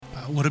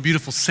What a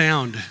beautiful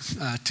sound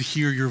to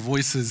hear your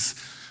voices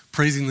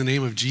praising the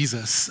name of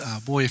Jesus.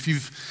 Boy, if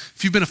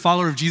you've been a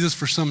follower of Jesus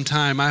for some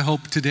time, I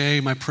hope today,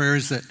 my prayer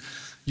is that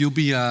you'll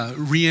be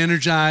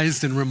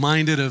re-energized and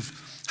reminded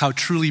of how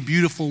truly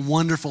beautiful,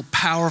 wonderful,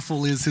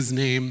 powerful is his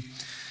name,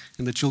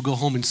 and that you'll go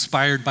home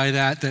inspired by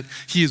that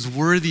he is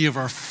worthy of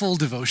our full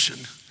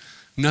devotion,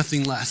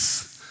 nothing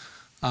less.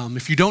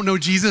 If you don't know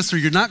Jesus or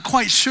you're not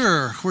quite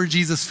sure where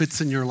Jesus fits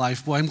in your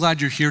life, boy, I'm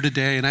glad you're here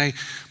today. And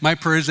my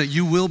prayer is that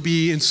you will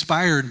be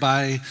inspired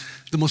by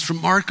the most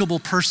remarkable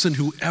person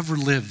who ever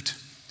lived.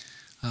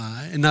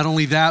 And not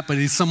only that, but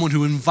he's someone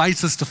who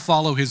invites us to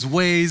follow his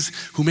ways,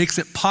 who makes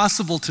it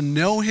possible to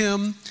know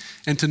him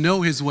and to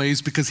know his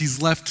ways because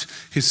he's left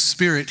his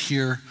spirit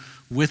here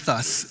with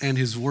us and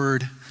his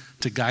word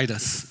to guide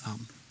us.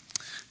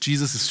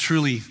 Jesus is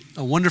truly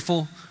a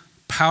wonderful,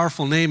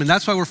 powerful name, and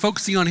that's why we're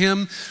focusing on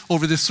him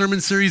over this sermon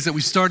series that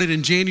we started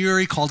in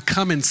January called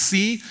Come and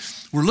See.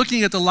 We're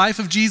looking at the life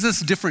of Jesus,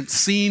 different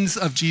scenes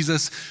of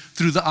Jesus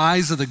through the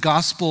eyes of the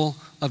Gospel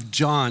of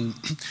John.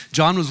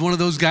 John was one of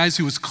those guys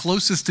who was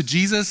closest to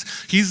Jesus.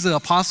 He's the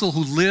apostle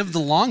who lived the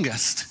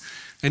longest,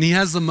 and he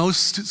has the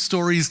most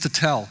stories to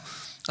tell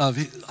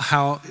of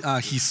how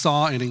he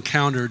saw and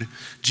encountered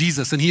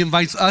Jesus. And he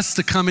invites us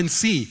to come and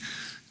see,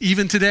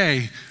 even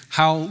today,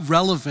 how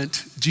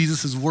relevant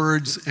Jesus'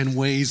 words and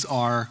ways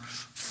are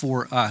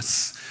for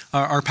us.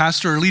 Our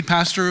lead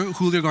pastor,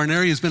 Julio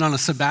Garneri, has been on a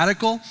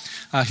sabbatical.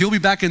 He'll be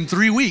back in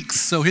 3 weeks,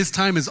 so his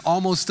time is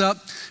almost up.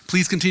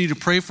 Please continue to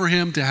pray for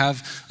him to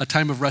have a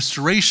time of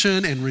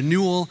restoration and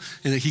renewal,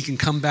 and that he can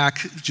come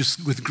back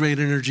just with great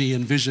energy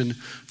and vision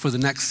for the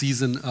next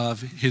season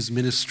of his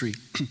ministry.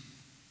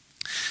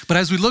 But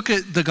as we look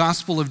at the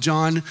Gospel of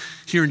John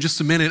here in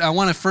just a minute, I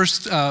want to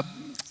first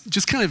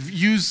just kind of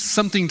use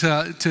something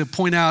to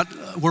point out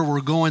where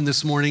we're going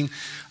this morning.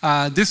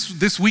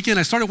 This weekend,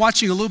 I started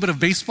watching a little bit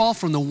of baseball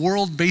from the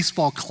World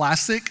Baseball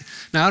Classic.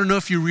 Now, I don't know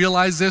if you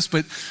realize this,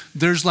 but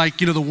there's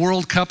the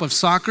World Cup of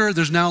soccer.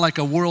 There's now like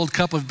a World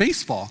Cup of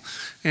baseball.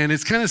 And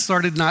it's kind of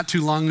started not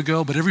too long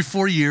ago, but every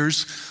 4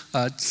 years,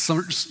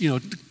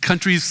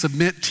 countries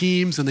submit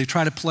teams and they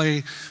try to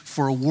play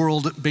for a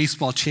World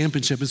Baseball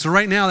Championship. And so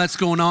right now that's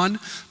going on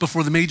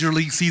before the Major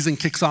League season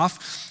kicks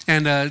off.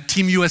 And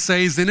Team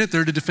USA is in it.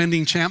 They're the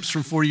defending champs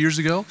from 4 years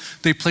ago.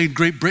 They played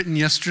Great Britain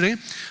yesterday.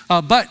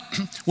 But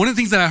one of the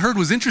things that I heard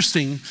was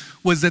interesting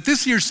was that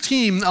this year's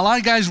team, a lot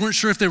of guys weren't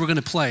sure if they were going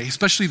to play,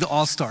 especially the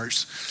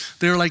All-Stars.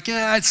 They were like,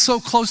 yeah, it's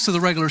so close to the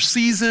regular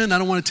season. I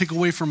don't want to take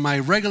away from my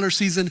regular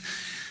season.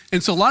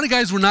 And so a lot of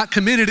guys were not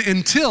committed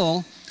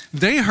until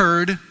they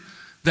heard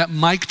that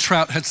Mike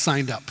Trout had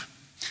signed up.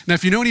 Now,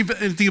 if you know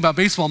anything about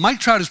baseball, Mike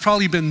Trout has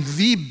probably been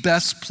the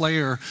best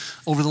player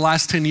over the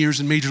last 10 years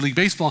in Major League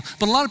Baseball,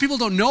 but a lot of people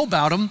don't know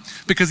about him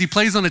because he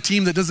plays on a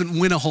team that doesn't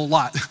win a whole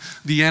lot,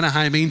 the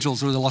Anaheim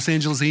Angels or the Los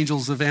Angeles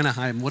Angels of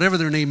Anaheim, whatever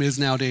their name is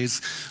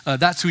nowadays,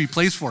 that's who he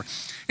plays for.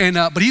 And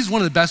but he's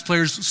one of the best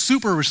players,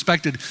 super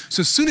respected.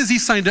 So as soon as he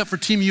signed up for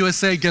Team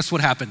USA, guess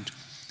what happened?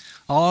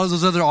 All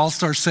those other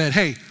All-Stars said,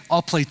 hey,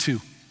 I'll play too.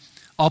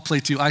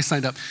 I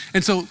signed up.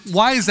 And so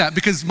why is that?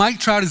 Because Mike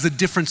Trout is a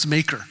difference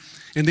maker,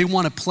 and they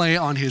want to play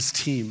on his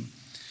team.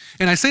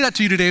 And I say that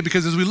to you today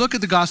because as we look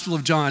at the Gospel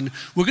of John,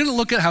 we're going to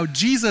look at how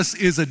Jesus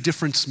is a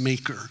difference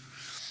maker.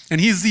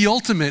 And he's the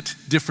ultimate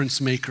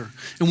difference maker.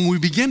 And when we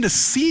begin to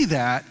see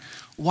that,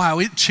 wow,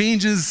 it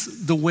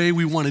changes the way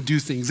we want to do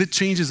things. It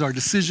changes our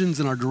decisions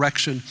and our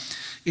direction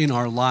in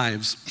our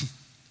lives.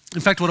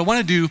 In fact, what I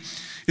want to do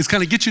is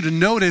kind of get you to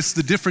notice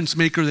the difference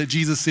maker that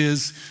Jesus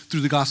is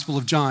through the Gospel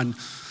of John.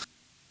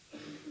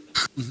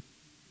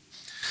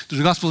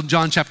 The Gospel of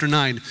John chapter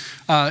 9.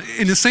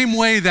 In the same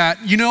way that,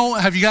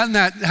 have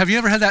you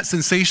ever had that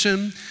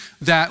sensation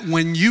that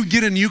when you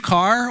get a new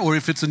car, or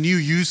if it's a new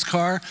used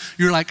car,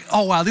 you're like,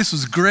 oh wow, this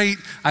was great.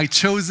 I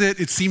chose it.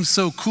 It seems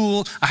so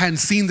cool. I hadn't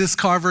seen this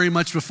car very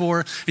much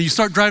before. And you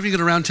start driving it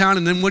around town,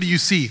 and then what do you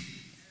see?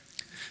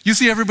 You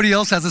see everybody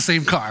else has the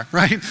same car,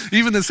 right?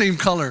 Even the same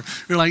color.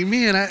 You're like,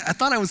 man, I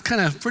thought I was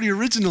kind of pretty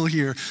original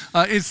here.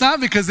 It's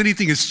not because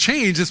anything has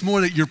changed. It's more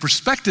that your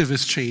perspective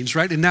has changed,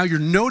 right? And now you're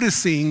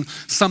noticing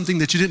something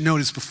that you didn't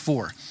notice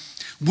before.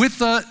 With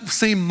the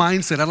same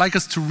mindset, I'd like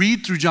us to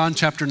read through John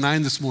chapter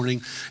 9 this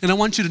morning. And I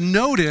want you to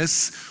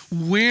notice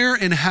where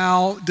and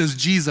how does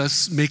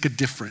Jesus make a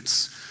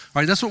difference.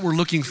 All right, that's what we're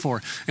looking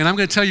for. And I'm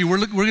going to tell you,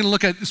 we're going to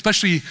look at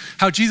especially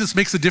how Jesus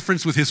makes a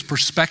difference with his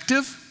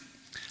perspective.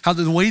 How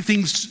the way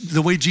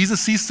Jesus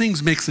sees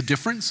things makes a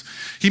difference.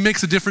 He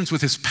makes a difference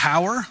with his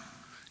power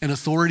and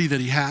authority that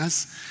he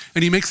has.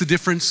 And he makes a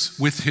difference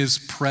with his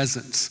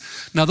presence.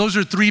 Now, those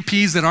are 3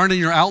 P's that aren't in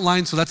your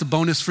outline, so that's a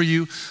bonus for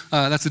you.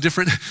 That's a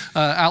different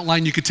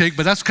outline you could take,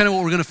 but that's kind of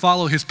what we're going to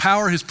follow: his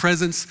power, his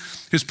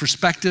presence, his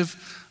perspective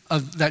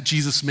that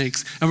Jesus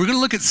makes. And we're going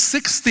to look at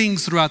 6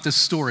 things throughout this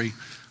story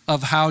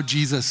of how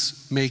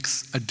Jesus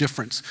makes a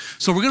difference.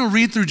 So we're going to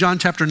read through John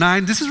chapter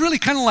 9. This is really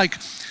kind of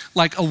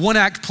like a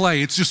one-act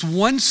play. It's just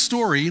one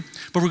story,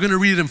 but we're going to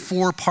read it in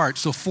 4 parts.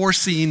 So 4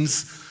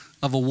 scenes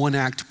of a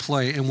one-act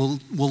play, and we'll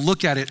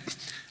look at it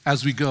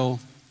as we go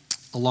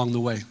along the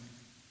way.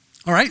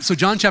 All right, so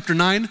John chapter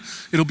 9,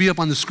 it'll be up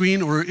on the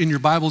screen or in your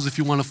Bibles if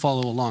you want to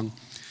follow along.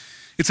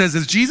 It says,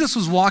 as Jesus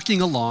was walking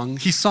along,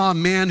 he saw a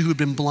man who had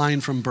been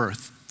blind from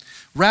birth.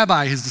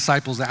 Rabbi, his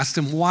disciples asked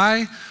him,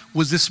 why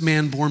was this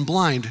man born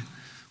blind?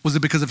 Was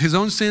it because of his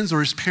own sins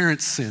or his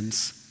parents'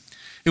 sins?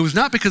 It was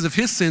not because of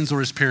his sins or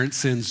his parents'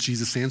 sins,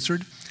 Jesus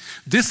answered.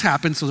 This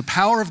happened so the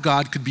power of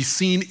God could be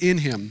seen in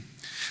him.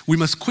 We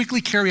must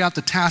quickly carry out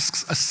the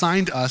tasks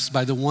assigned us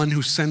by the one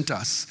who sent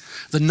us.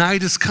 The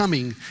night is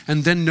coming,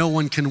 and then no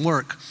one can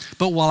work.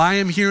 But while I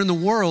am here in the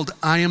world,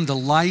 I am the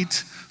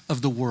light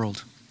of the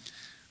world.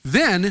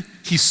 Then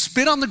he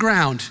spit on the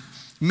ground,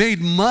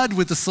 made mud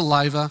with the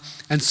saliva,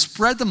 and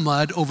spread the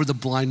mud over the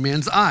blind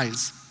man's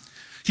eyes.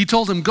 He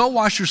told him, go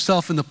wash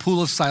yourself in the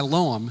pool of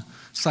Siloam.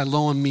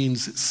 Siloam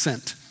means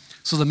sent.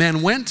 So the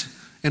man went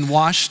and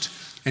washed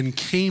and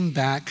came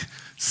back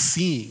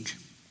seeing.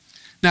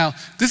 Now,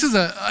 this is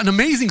an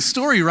amazing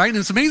story, right? And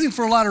it's amazing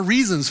for a lot of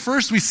reasons.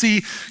 First, we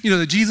see,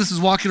 that Jesus is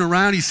walking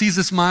around. He sees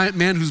this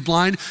man who's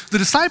blind. The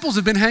disciples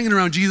have been hanging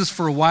around Jesus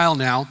for a while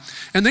now,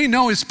 and they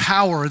know his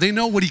power. They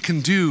know what he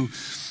can do.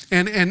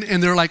 And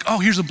they're like, oh,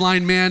 here's a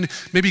blind man.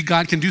 Maybe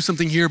God can do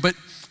something here. But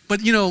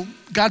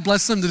God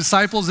bless them. The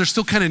disciples, they're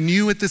still kind of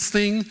new at this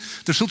thing.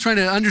 They're still trying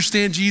to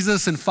understand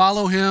Jesus and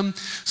follow him.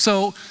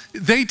 So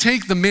they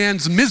take the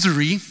man's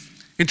misery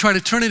and try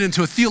to turn it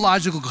into a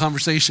theological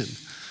conversation.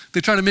 They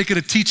try to make it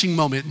a teaching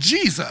moment.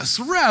 Jesus,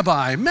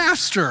 Rabbi,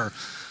 Master,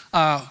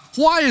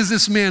 why is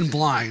this man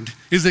blind?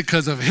 Is it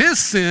because of his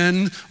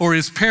sin or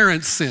his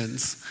parents'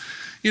 sins?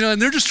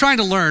 And they're just trying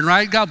to learn,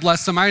 right? God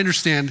bless them. I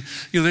understand.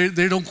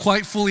 They don't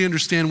quite fully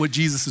understand what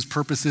Jesus'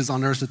 purpose is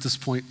on earth at this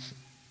point.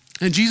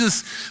 But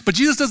Jesus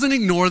doesn't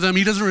ignore them.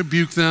 He doesn't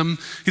rebuke them.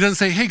 He doesn't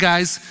say, hey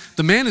guys,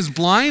 the man is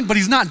blind, but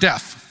he's not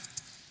deaf.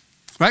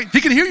 Right?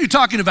 He can hear you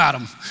talking about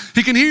him.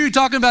 He can hear you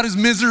talking about his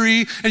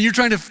misery, and you're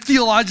trying to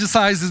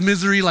theologicize his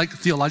misery. Like,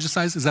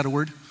 theologicize, is that a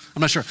word? I'm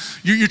not sure.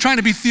 You're trying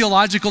to be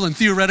theological and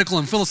theoretical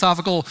and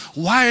philosophical.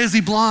 Why is he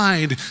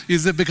blind?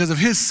 Is it because of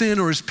his sin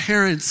or his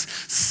parents'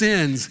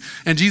 sins?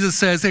 And Jesus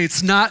says, hey,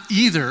 it's not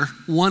either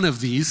one of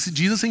these.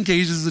 Jesus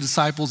engages the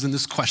disciples in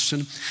this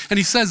question, and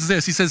he says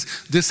this. He says,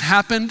 this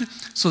happened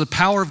so the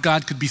power of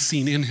God could be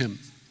seen in him.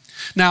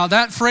 Now,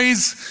 that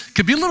phrase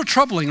could be a little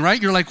troubling, right?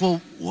 You're like,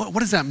 well, what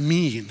does that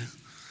mean?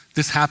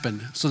 This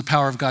happened so the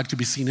power of God could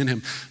be seen in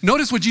him.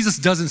 Notice what Jesus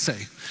doesn't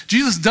say.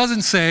 Jesus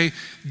doesn't say,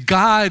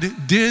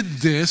 God did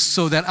this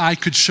so that I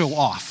could show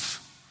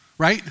off,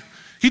 right?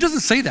 He doesn't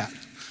say that,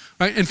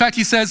 right? In fact,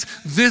 he says,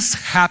 this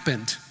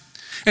happened.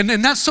 And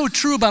that's so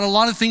true about a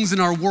lot of things in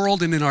our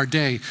world and in our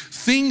day.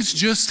 Things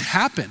just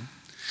happen.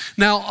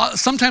 Now,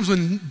 sometimes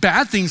when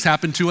bad things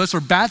happen to us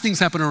or bad things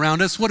happen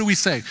around us, what do we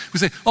say? We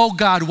say, oh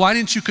God, why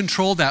didn't you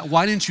control that?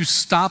 Why didn't you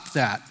stop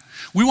that?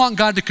 We want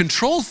God to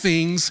control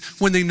things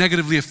when they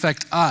negatively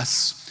affect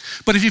us.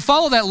 But if you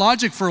follow that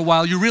logic for a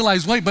while, you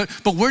realize, wait,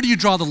 but where do you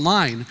draw the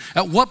line?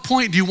 At what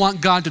point do you want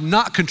God to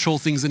not control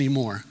things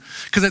anymore?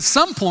 Because at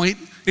some point,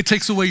 it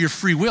takes away your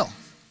free will,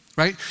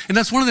 right? And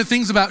that's one of the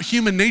things about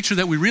human nature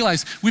that we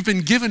realize. We've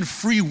been given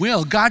free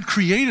will. God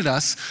created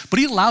us, but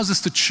he allows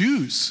us to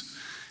choose.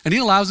 And he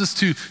allows us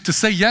to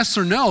say yes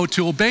or no,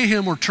 to obey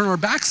him or turn our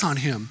backs on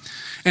him.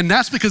 And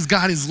that's because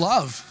God is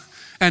love.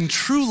 And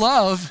true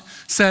love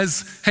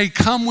says, hey,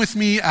 come with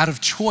me out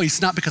of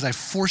choice, not because I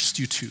forced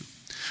you to.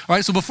 All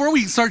right, so before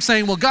we start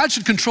saying, well, God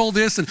should control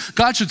this and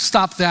God should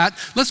stop that,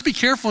 let's be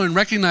careful and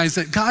recognize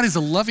that God is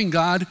a loving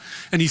God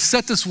and he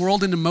set this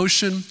world into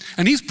motion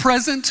and he's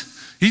present,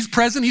 he's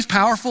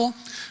powerful,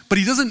 but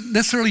he doesn't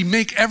necessarily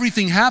make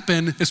everything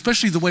happen,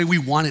 especially the way we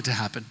want it to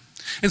happen.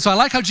 And so I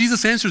like how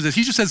Jesus answers this.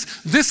 He just says,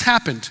 this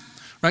happened.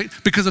 Right?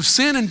 Because of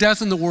sin and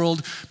death in the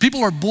world,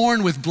 people are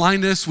born with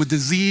blindness, with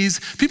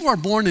disease. People are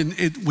born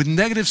with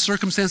negative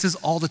circumstances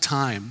all the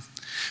time.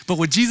 But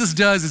what Jesus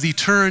does is he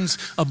turns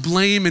a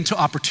blame into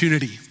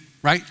opportunity,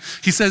 right?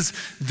 He says,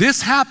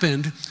 this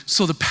happened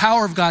so the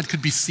power of God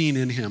could be seen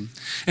in him.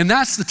 And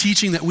that's the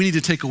teaching that we need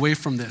to take away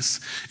from this,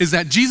 is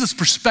that Jesus'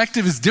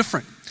 perspective is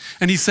different.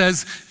 And he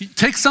says,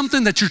 take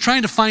something that you're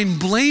trying to find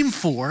blame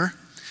for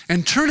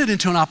and turn it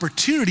into an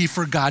opportunity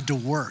for God to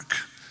work.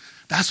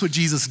 That's what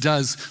Jesus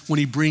does when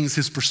he brings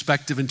his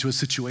perspective into a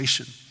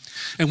situation.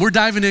 And we're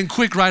diving in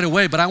quick right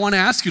away, but I want to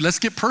ask you, let's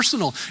get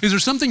personal. Is there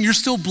something you're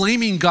still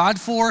blaming God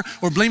for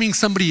or blaming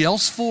somebody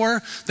else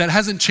for that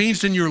hasn't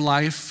changed in your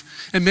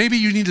life? And maybe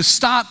you need to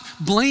stop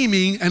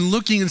blaming and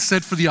looking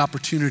instead for the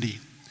opportunity.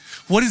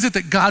 What is it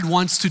that God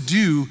wants to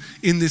do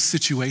in this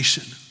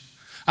situation?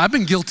 I've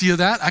been guilty of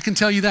that, I can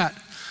tell you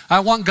that.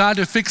 I want God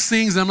to fix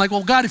things, and I'm like,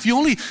 well, God, if you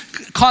only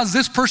cause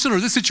this person or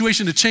this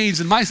situation to change,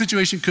 then my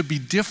situation could be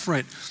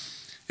different.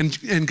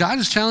 And God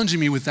is challenging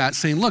me with that,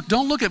 saying, look,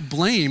 don't look at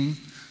blame,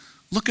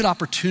 look at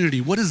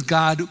opportunity. What does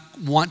God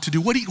want to do?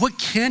 What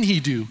can he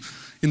do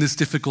in this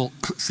difficult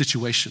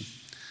situation?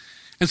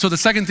 And so the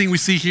second thing we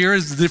see here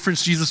is the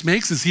difference Jesus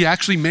makes is he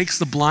actually makes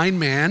the blind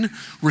man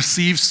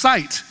receive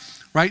sight.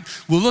 right?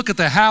 We'll look at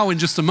the how in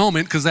just a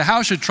moment because the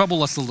how should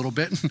trouble us a little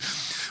bit.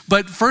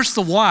 But first,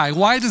 the why.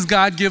 Why does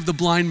God give the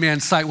blind man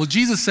sight? Well,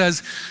 Jesus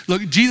says,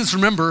 look, Jesus,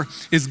 remember,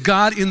 is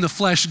God in the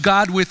flesh,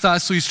 God with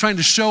us. So he's trying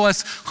to show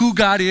us who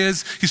God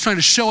is. He's trying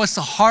to show us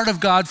the heart of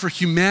God for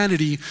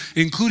humanity,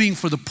 including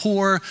for the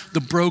poor,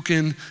 the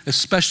broken,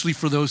 especially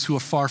for those who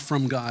are far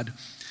from God.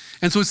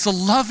 And so it's the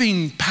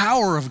loving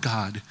power of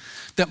God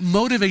that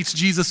motivates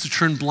Jesus to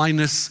turn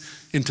blindness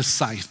into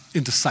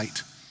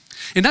sight.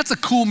 And that's a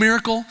cool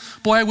miracle.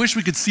 Boy, I wish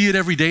we could see it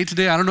every day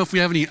today. I don't know if we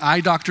have any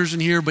eye doctors in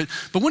here, but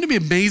wouldn't it be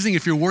amazing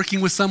if you're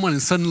working with someone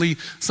and suddenly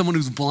someone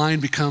who's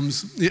blind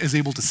is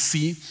able to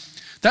see?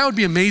 That would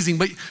be amazing.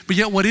 But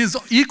yet what is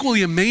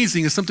equally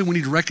amazing is something we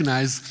need to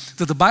recognize,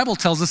 that the Bible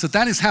tells us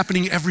that is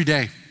happening every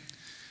day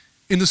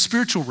in the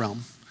spiritual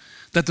realm,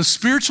 that the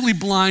spiritually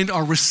blind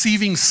are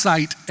receiving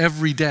sight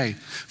every day.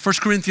 1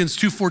 Corinthians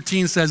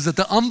 2:14 says that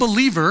the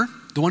unbeliever,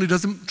 the one who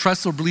doesn't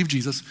trust or believe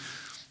Jesus,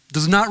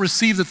 does not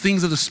receive the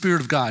things of the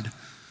Spirit of God,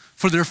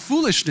 for their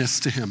foolishness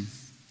to him.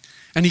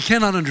 And he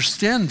cannot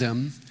understand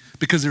them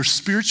because they're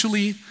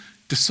spiritually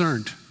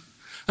discerned.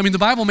 I mean, the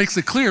Bible makes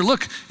it clear,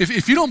 look,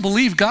 if you don't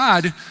believe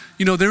God,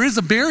 there is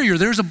a barrier,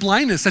 there's a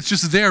blindness that's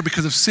just there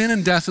because of sin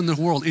and death in the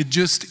world. It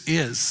just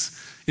is.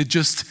 It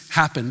just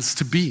happens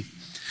to be.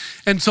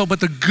 And so, but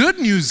the good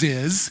news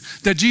is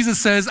that Jesus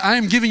says, I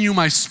am giving you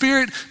my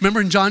Spirit. Remember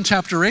in John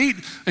chapter 8,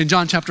 in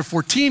John chapter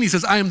 14, he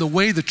says, I am the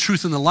way, the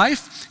truth, and the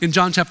life. In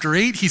John chapter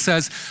 8, he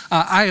says,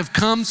 I have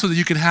come so that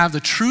you can have the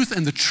truth,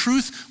 and the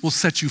truth will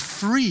set you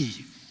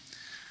free.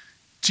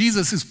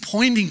 Jesus is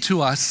pointing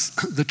to us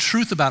the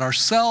truth about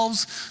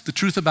ourselves, the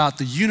truth about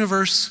the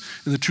universe,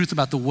 and the truth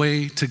about the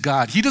way to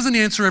God. He doesn't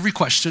answer every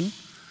question.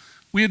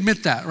 We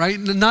admit that, right?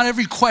 Not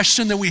every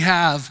question that we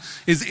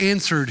have is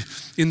answered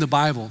in the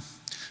Bible.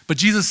 But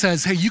Jesus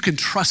says, hey, you can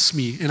trust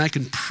me and I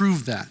can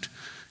prove that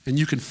and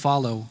you can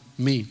follow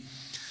me.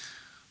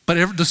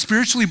 But the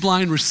spiritually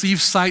blind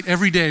receive sight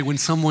every day when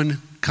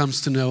someone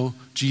comes to know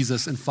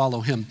Jesus and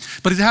follow him.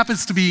 But it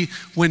has to be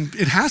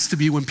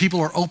when people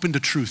are open to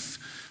truth.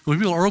 When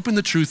people are open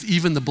to truth,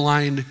 even the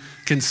blind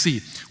can see.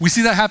 We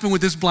see that happen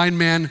with this blind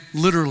man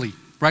literally,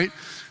 right?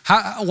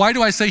 Why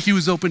do I say he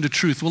was open to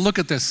truth? Well, look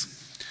at this.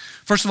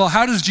 First of all,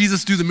 how does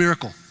Jesus do the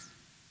miracle?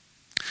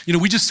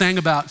 We just sang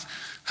about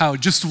how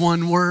just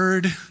one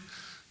word,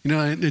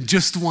 and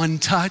just one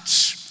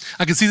touch.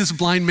 I can see this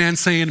blind man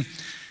saying,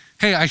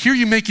 hey, I hear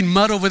you making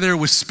mud over there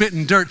with spit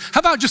and dirt. How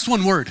about just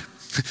one word?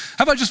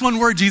 How about just one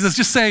word, Jesus?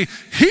 Just say,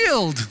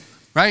 healed,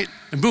 right?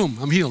 And boom,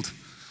 I'm healed.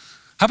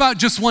 How about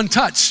just one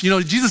touch?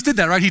 Jesus did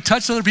that, right? He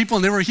touched other people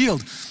and they were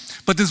healed.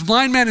 But this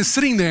blind man is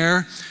sitting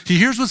there. He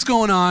hears what's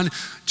going on.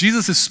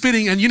 Jesus is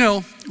spitting, and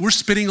we're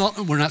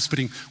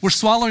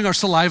swallowing our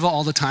saliva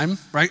all the time,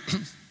 right?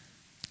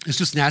 It's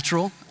just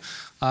natural.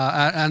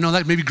 I know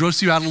that maybe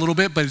grosses you out a little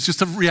bit, but it's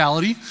just a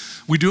reality.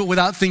 We do it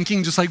without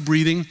thinking, just like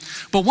breathing.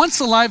 But once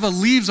saliva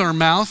leaves our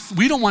mouth,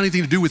 we don't want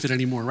anything to do with it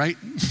anymore, right?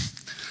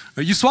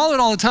 You swallow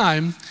it all the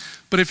time,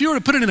 but if you were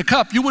to put it in a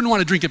cup, you wouldn't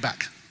want to drink it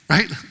back,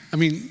 right? I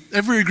mean,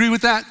 ever agree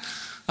with that?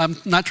 I'm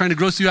not trying to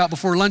gross you out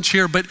before lunch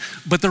here, but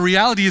the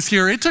reality is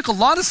here, it took a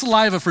lot of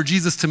saliva for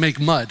Jesus to make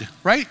mud,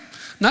 right?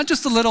 Not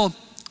just a little,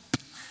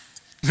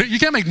 you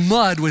can't make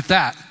mud with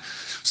that.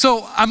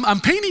 So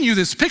I'm painting you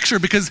this picture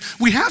because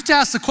we have to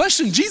ask the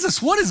question,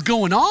 Jesus, what is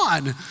going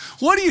on?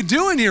 What are you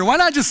doing here? Why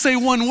not just say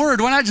one word?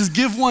 Why not just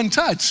give one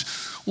touch?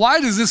 Why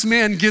does this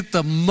man get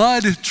the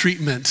mud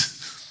treatment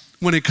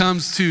when it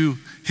comes to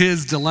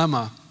his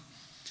dilemma?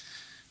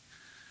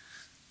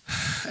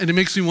 And it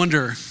makes me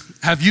wonder,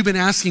 have you been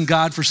asking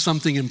God for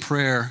something in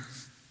prayer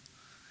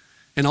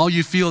and all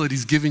you feel that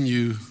he's given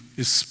you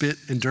is spit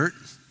and dirt?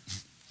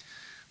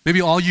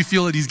 Maybe all you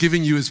feel that he's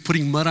giving you is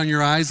putting mud on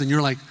your eyes and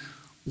you're like,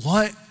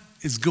 what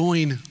is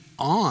going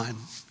on?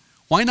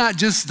 Why not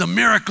just the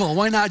miracle?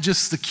 Why not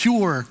just the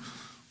cure?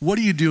 What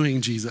are you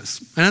doing, Jesus?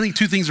 And I think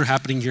two things are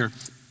happening here.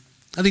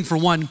 I think for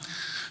one,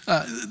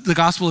 the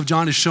Gospel of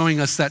John is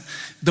showing us that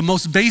the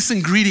most base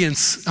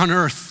ingredients on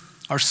earth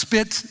are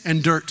spit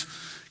and dirt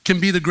can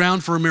be the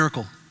ground for a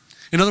miracle.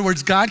 In other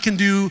words, God can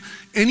do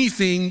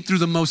anything through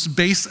the most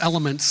base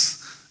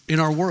elements in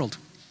our world.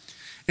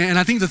 And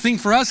I think the thing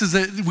for us is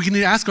that we need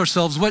to ask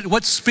ourselves,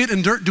 what spit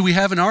and dirt do we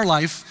have in our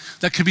life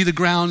that could be the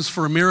grounds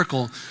for a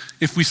miracle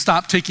if we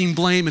stop taking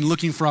blame and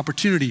looking for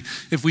opportunity,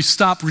 if we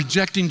stop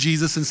rejecting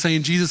Jesus and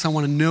saying, Jesus, I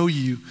want to know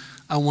you,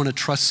 I want to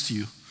trust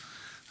you.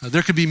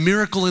 There could be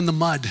miracle in the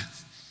mud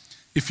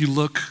if you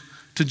look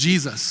to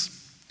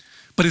Jesus.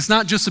 But it's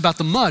not just about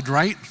the mud,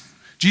 right?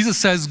 Jesus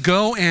says,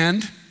 go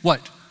and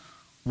what?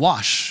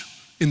 Wash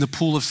in the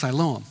pool of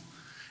Siloam.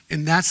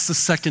 And that's the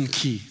second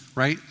key,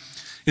 right?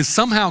 Is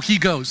somehow he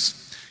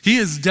goes. He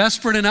is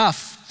desperate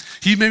enough.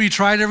 He maybe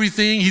tried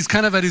everything. He's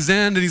kind of at his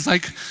end and he's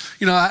like,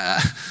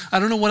 I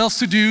don't know what else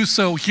to do.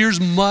 So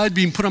here's mud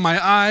being put on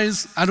my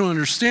eyes. I don't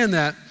understand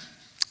that.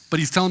 But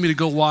he's telling me to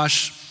go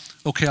wash.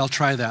 Okay, I'll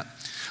try that.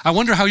 I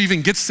wonder how he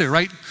even gets there,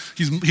 right?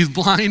 He's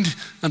blind.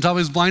 On top of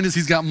his blindness,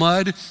 he's got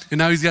mud. And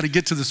now he's got to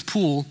get to this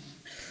pool.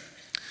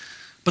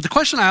 But the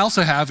question I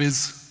also have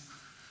is,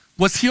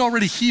 Was he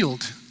already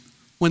healed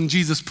when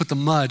Jesus put the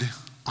mud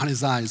on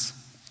his eyes?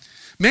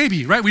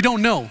 Maybe, right? We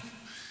don't know.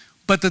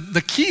 But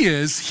the key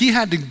is he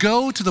had to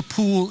go to the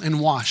pool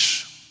and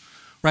wash,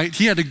 right?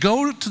 He had to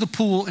go to the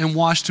pool and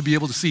wash to be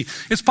able to see.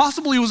 It's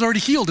possible he was already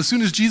healed as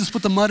soon as Jesus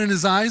put the mud in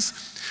his eyes,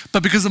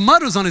 but because the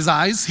mud was on his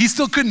eyes, he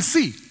still couldn't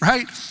see,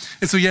 right?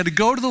 And so he had to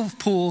go to the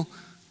pool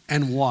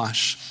and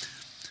wash.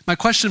 My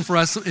question for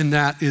us in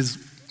that is,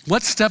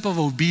 what step of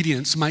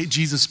obedience might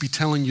Jesus be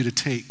telling you to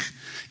take,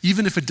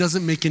 even if it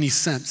doesn't make any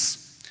sense?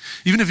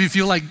 Even if you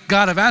feel like,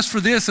 God, I've asked for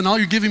this and all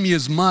you're giving me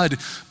is mud,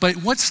 but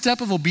what step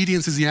of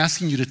obedience is he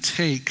asking you to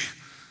take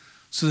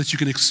so that you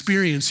can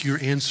experience your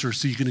answer,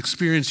 so you can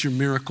experience your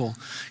miracle,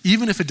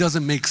 even if it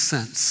doesn't make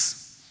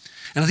sense?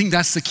 And I think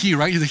that's the key,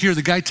 right? Here,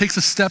 the guy takes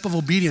a step of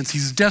obedience.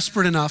 He's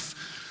desperate enough.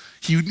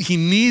 He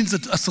needs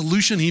a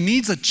solution. He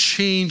needs a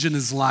change in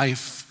his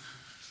life.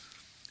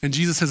 And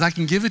Jesus says, I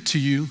can give it to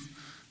you,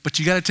 but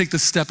you got to take the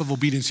step of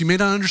obedience. You may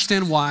not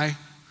understand why.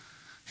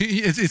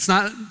 It's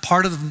not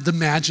part of the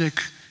magic.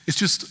 It's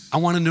just, I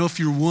want to know if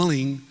you're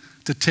willing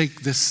to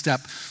take this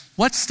step.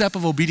 What step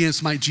of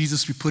obedience might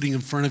Jesus be putting in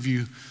front of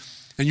you?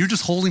 And you're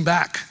just holding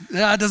back.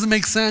 It doesn't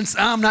make sense.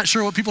 I'm not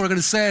sure what people are going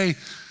to say.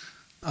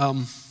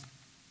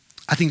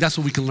 I think that's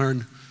what we can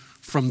learn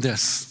from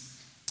this.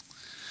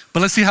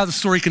 But let's see how the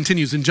story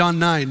continues. In John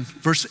 9,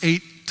 verse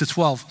 8 to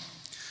 12,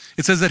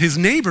 it says that his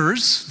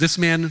neighbors, this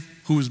man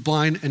who was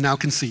blind and now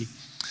can see,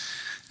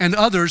 and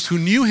others who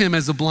knew him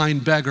as a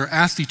blind beggar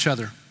asked each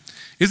other,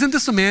 isn't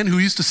this a man who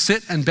used to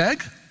sit and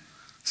beg?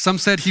 Some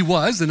said he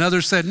was, and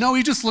others said, no,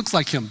 he just looks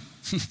like him.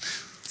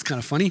 It's kind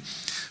of funny.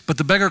 But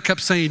the beggar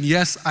kept saying,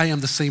 yes, I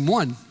am the same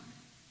one.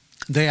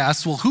 They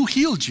asked, well, who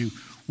healed you?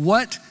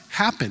 What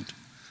happened?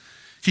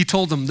 He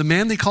told them, the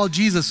man they called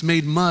Jesus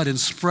made mud and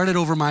spread it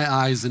over my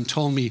eyes and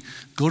told me,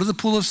 go to the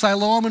pool of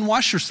Siloam and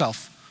wash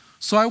yourself.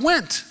 So I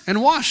went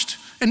and washed,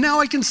 and now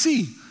I can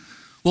see.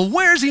 Well,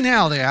 where is he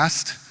now? They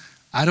asked.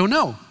 I don't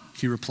know,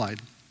 he replied.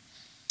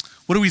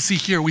 What do we see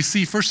here? We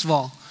see, first of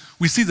all,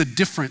 we see the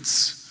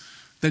difference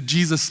that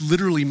Jesus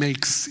literally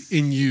makes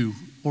in you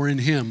or in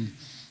him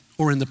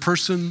or in the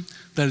person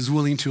that is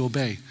willing to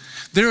obey.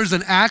 There is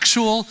an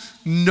actual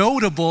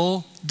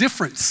notable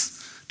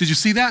difference. Did you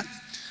see that?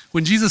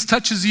 When Jesus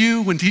touches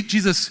you, when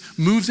Jesus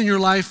moves in your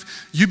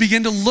life, you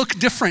begin to look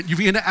different. You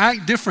begin to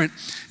act different.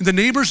 And the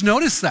neighbors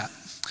notice that.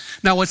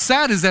 Now, what's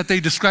sad is that they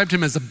described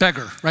him as a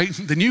beggar, right?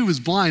 They knew he was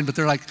blind, but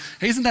they're like,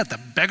 hey, isn't that the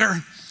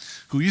beggar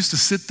who used to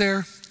sit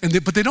there?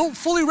 But they don't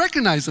fully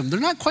recognize him. They're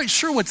not quite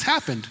sure what's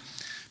happened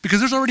because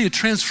there's already a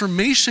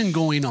transformation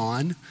going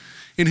on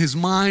in his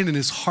mind and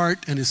his heart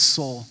and his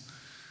soul.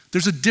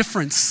 There's a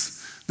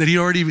difference that he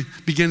already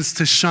begins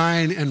to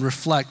shine and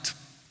reflect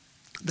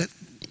that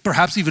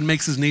perhaps even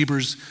makes his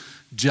neighbors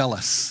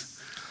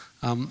jealous.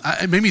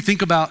 It made me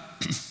think about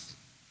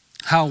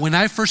how when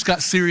I first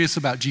got serious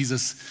about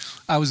Jesus,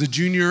 I was a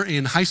junior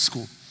in high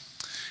school.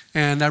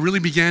 And I really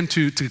began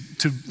to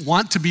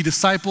want to be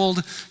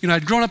discipled. You know,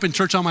 I'd grown up in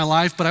church all my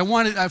life, but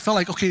I felt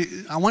like, okay,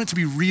 I want it to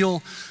be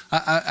real.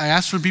 I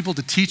asked for people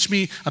to teach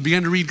me. I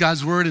began to read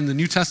God's word in the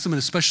New Testament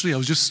especially. I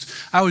was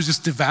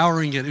just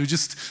devouring it. It was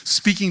just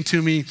speaking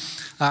to me.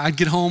 I'd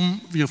get home,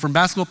 from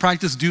basketball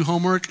practice, do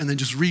homework, and then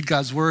just read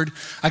God's word.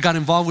 I got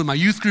involved with my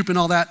youth group and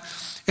all that.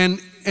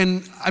 And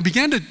I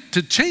began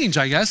to change,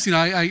 I guess.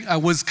 I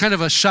was kind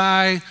of a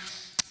shy,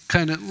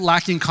 kind of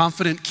lacking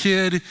confident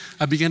kid.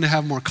 I began to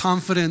have more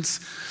confidence.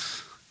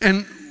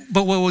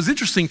 But what was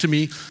interesting to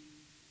me,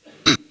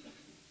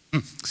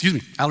 excuse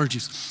me,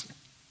 allergies,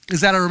 is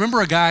that I remember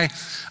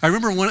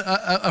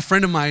a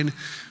friend of mine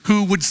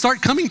who would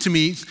start coming to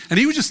me and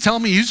he would just tell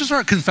me, he would just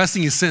start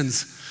confessing his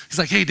sins. He's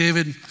like, hey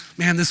David,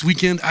 man, this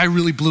weekend I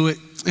really blew it.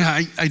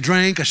 Yeah, I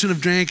drank, I shouldn't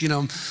have drank,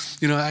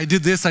 I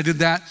did this, I did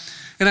that.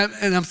 And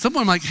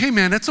I'm like, hey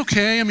man, that's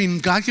okay. I mean,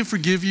 God can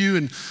forgive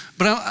you.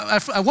 But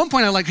at one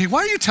point I'm like, hey, why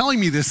are you telling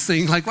me this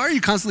thing? Like, why are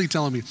you constantly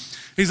telling me? And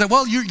he's like,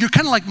 well, you're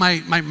kind of like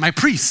my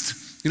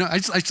priest. I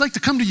just like to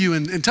come to you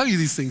and tell you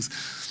these things.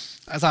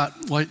 I thought,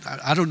 well,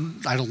 I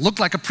don't look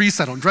like a priest.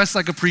 I don't dress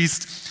like a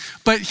priest.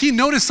 But he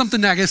noticed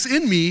something, I guess,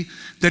 in me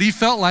that he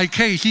felt like,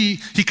 hey, he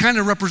kind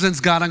of represents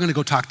God. I'm going to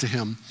go talk to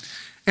him.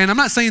 And I'm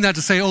not saying that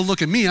to say, oh,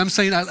 look at me. I'm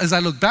saying as I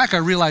look back, I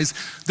realized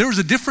there was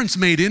a difference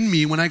made in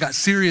me when I got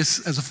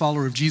serious as a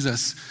follower of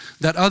Jesus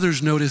that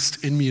others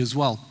noticed in me as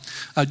well.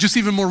 Just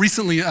even more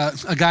recently,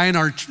 a guy in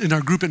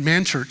our group at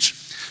Man Church,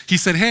 he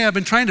said, hey, I've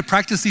been trying to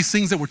practice these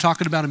things that we're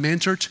talking about in Man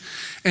Church.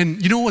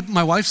 And you know what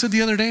my wife said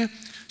the other day?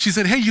 She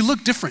said, hey, you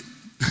look different.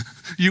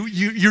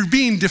 You're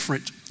being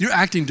different. You're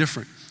acting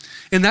different.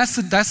 And that's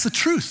the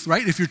truth,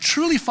 right? If you're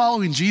truly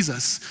following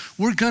Jesus,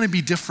 we're going to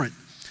be different.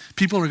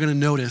 People are going to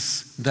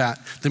notice that.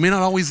 They may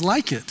not always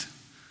like it,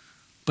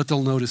 but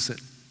they'll notice it.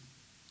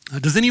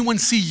 Does anyone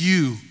see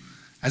you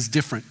as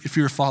different if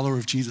you're a follower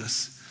of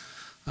Jesus?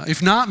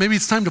 If not, maybe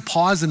it's time to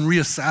pause and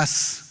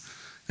reassess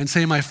and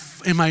say, am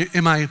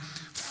I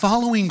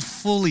following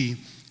fully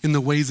in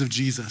the ways of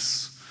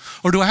Jesus?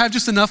 Or do I have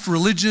just enough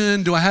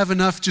religion? Do I have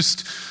enough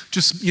just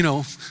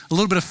a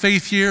little bit of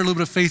faith here, a little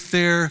bit of faith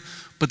there,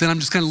 but then I'm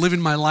just kind of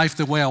living my life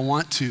the way I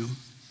want to.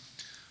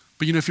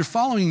 But if you're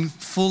following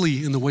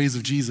fully in the ways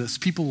of Jesus,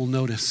 people will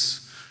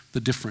notice the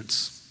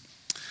difference.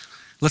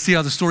 Let's see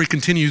how the story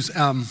continues.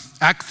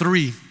 Act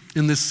 3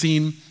 in this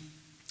scene.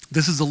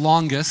 This is the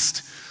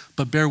longest,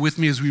 but bear with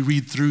me as we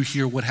read through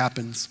here what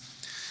happens.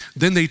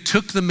 Then they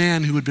took the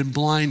man who had been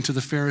blind to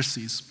the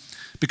Pharisees,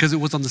 because it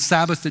was on the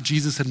Sabbath that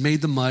Jesus had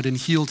made the mud and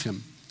healed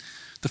him.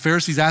 The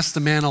Pharisees asked the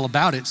man all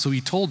about it, so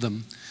he told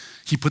them,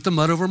 "He put the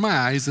mud over my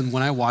eyes, and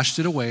when I washed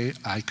it away,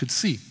 I could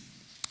see."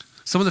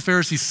 Some of the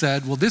Pharisees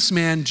said, "Well, this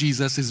man,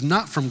 Jesus, is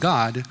not from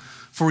God,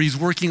 for he's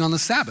working on the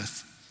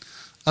Sabbath."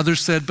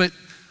 Others said, "But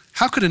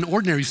how could an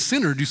ordinary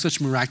sinner do such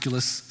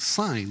miraculous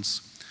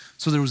signs?"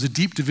 So there was a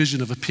deep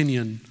division of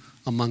opinion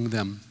among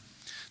them.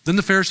 Then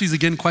the Pharisees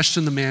again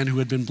questioned the man who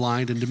had been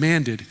blind and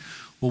demanded,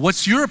 "Well,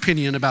 what's your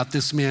opinion about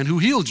this man who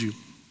healed you?"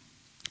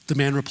 The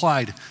man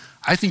replied,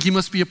 "I think he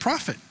must be a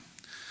prophet."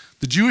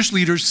 The Jewish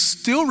leaders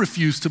still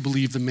refused to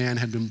believe the man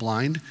had been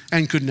blind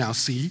and could now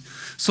see,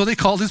 so they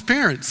called his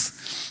parents.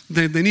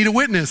 They need a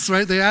witness,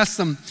 right? They asked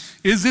them,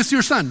 "Is this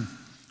your son?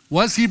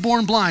 Was he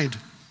born blind?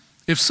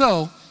 If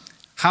so,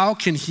 how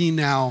can he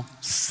now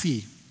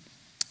see?"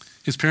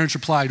 His parents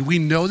replied, "We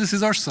know this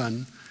is our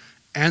son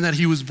and that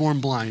he was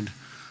born blind,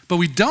 but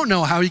we don't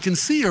know how he can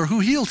see or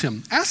who healed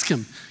him. Ask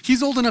him.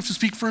 He's old enough to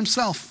speak for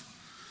himself."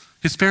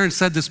 His parents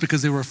said this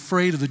because they were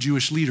afraid of the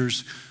Jewish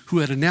leaders who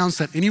had announced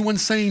that anyone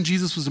saying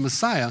Jesus was a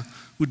Messiah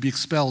would be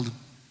expelled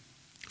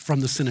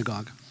from the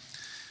synagogue.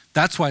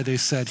 That's why they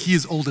said, "He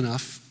is old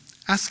enough,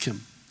 ask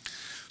him."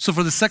 So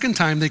for the second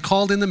time, they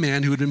called in the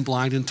man who had been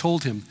blind and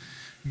told him,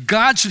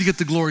 "God should get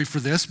the glory for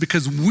this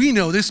because we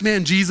know this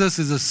man Jesus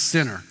is a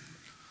sinner."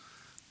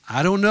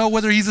 "I don't know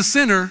whether he's a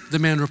sinner," the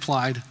man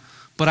replied,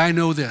 "but I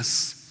know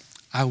this.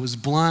 I was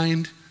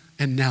blind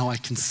and now I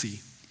can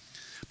see."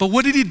 "But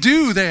what did he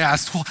do?" they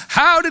asked. "Well,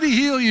 how did he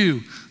heal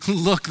you?"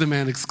 "Look," the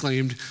man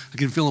exclaimed. I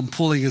can feel him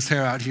pulling his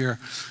hair out here.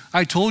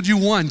 "I told you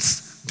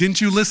once. Didn't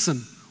you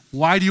listen?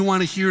 Why do you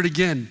want to hear it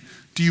again?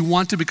 Do you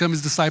want to become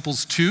his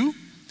disciples too?"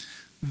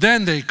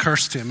 Then they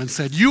cursed him and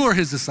said, "You are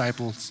his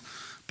disciples,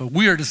 but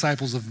we are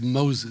disciples of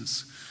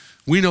Moses.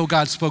 We know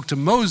God spoke to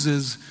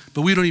Moses,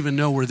 but we don't even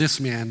know where this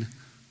man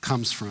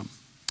comes from."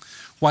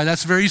 "Why,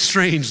 that's very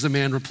strange," the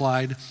man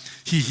replied.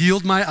 "He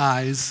healed my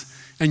eyes,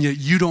 and yet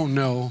you don't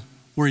know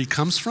where he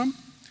comes from?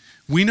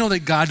 We know that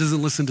God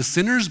doesn't listen to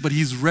sinners, but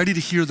he's ready to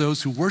hear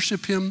those who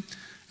worship him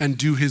and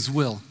do his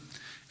will.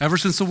 Ever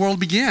since the world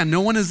began,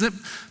 no one has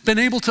been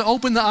able to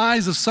open the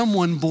eyes of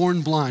someone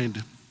born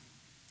blind.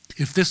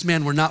 If this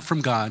man were not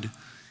from God,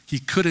 he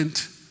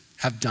couldn't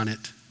have done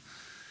it."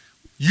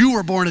 "You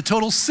were born a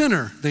total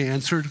sinner," they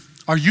answered.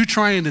 "Are you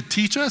trying to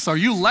teach us? Are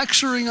you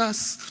lecturing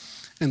us?"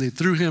 And they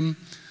threw him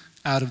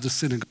out of the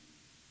synagogue.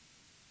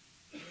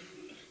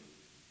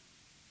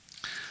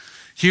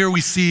 Here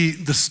we see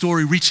the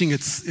story reaching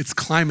its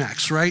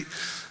climax, right?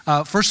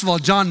 First of all,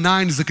 John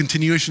 9 is a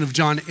continuation of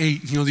John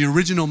 8. The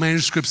original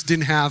manuscripts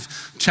didn't have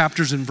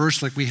chapters and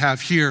verse like we have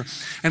here.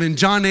 And in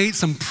John 8,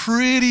 some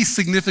pretty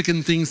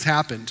significant things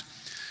happened.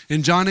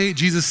 In John 8,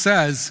 Jesus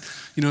says,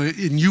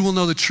 "And you will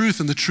know the truth,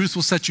 and the truth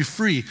will set you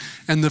free."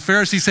 And the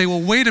Pharisees say,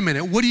 "Well, wait a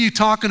minute. What are you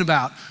talking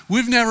about?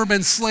 We've never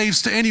been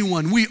slaves to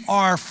anyone. We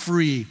are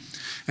free."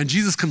 And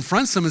Jesus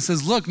confronts them and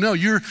says, "Look, no,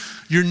 you're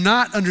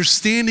not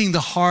understanding the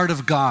heart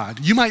of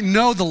God. You might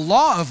know the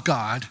law of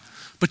God,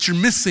 but you're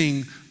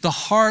missing the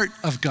heart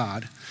of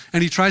God."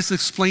 And he tries to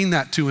explain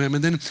that to him.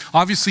 And then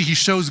obviously he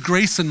shows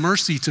grace and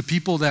mercy to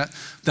people that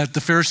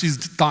the Pharisees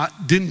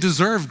thought didn't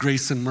deserve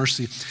grace and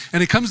mercy.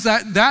 And it comes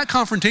that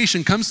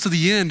confrontation comes to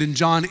the end in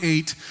John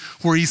 8,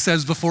 where he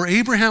says, "Before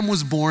Abraham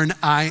was born,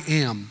 I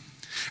am."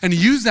 And he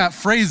used that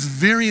phrase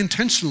very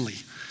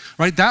intentionally.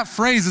 Right? That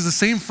phrase is the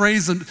same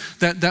phrase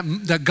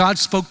that God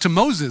spoke to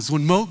Moses.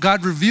 When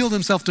God revealed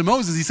himself to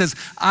Moses, he says,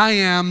 "I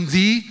am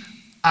the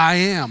I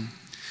am."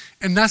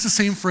 And that's the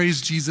same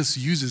phrase Jesus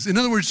uses. In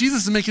other words,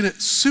 Jesus is making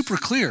it super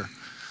clear.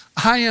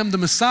 I am the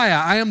Messiah.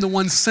 I am the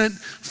one sent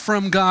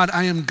from God.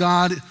 I am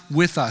God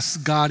with us,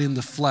 God in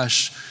the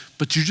flesh.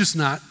 But you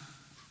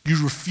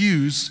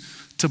refuse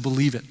to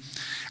believe it.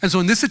 And so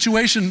in this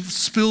situation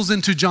spills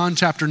into John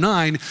chapter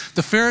 9,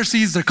 the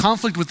Pharisees, their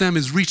conflict with them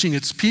is reaching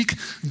its peak.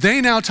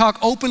 They now talk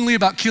openly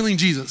about killing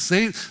Jesus.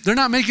 They're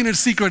not making it a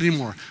secret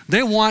anymore.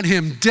 They want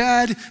him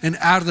dead and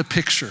out of the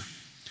picture.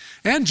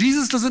 And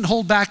Jesus doesn't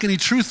hold back any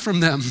truth from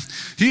them.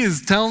 He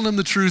is telling them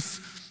the truth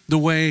the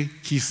way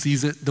he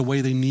sees it, the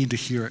way they need to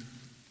hear it.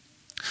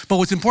 But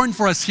what's important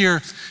for us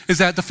here is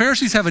that the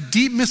Pharisees have a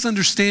deep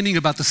misunderstanding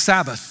about the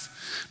Sabbath.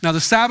 Now the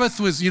Sabbath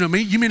was, you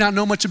may not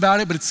know much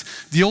about it, but it's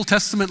the Old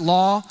Testament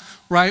law,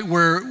 right?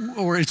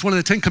 Or it's one of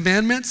the 10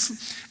 Commandments.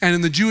 And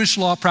in the Jewish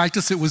law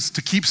practice, it was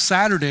to keep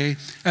Saturday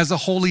as a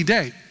holy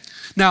day.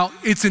 Now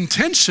its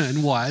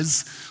intention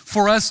was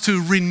for us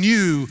to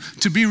renew,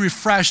 to be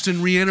refreshed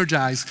and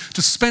re-energized,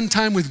 to spend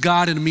time with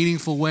God in a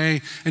meaningful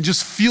way and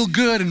just feel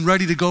good and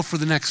ready to go for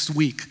the next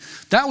week.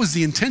 That was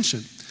the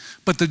intention.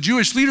 But the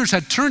Jewish leaders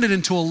had turned it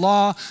into a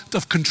law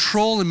of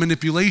control and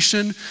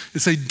manipulation. They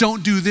say,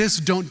 don't do this,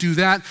 don't do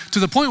that, to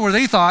the point where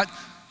they thought,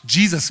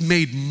 Jesus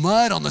made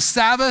mud on the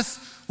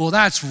Sabbath, well,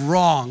 that's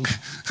wrong.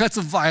 That's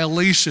a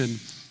violation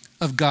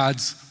of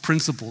God's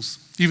principles,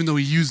 even though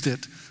he used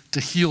it to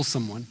heal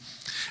someone.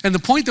 And the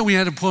point that we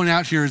had to point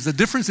out here is the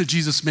difference that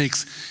Jesus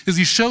makes is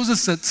he shows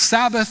us that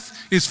Sabbath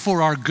is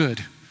for our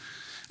good.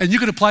 And you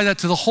could apply that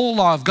to the whole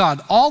law of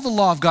God. All the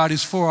law of God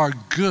is for our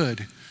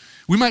good.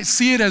 We might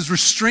see it as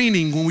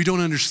restraining when we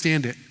don't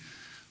understand it,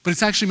 but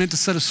it's actually meant to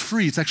set us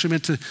free. It's actually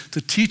meant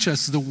to teach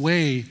us the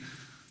way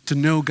to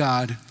know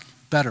God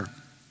better.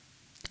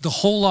 The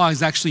whole law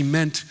is actually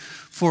meant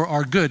for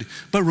our good,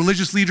 but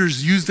religious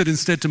leaders used it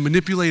instead to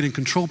manipulate and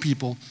control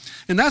people.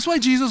 And that's why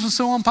Jesus was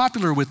so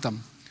unpopular with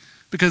them,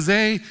 because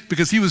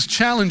he was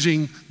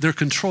challenging their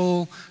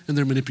control and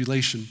their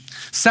manipulation.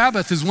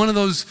 Sabbath is one of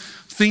those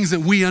things that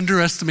we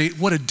underestimate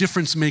what a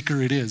difference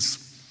maker it is.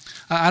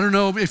 I don't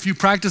know if you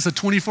practice a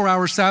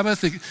 24-hour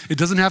Sabbath. It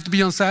doesn't have to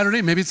be on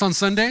Saturday. Maybe it's on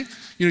Sunday.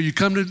 You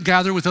come to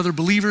gather with other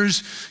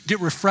believers, get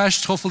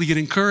refreshed, hopefully get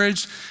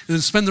encouraged, and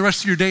then spend the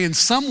rest of your day in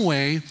some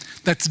way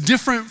that's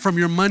different from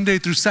your Monday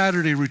through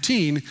Saturday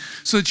routine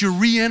so that you're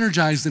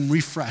re-energized and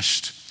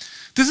refreshed.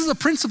 This is a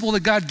principle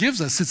that God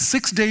gives us. It's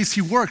 6 days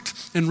he worked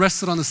and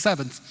rested on the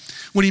seventh.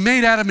 When he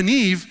made Adam and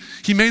Eve,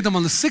 he made them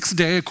on the sixth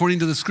day, according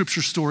to the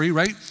scripture story,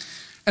 right?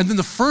 And then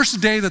the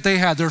first day that they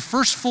had, their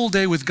first full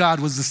day with God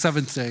was the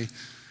seventh day.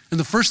 And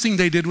the first thing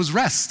they did was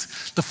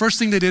rest. The first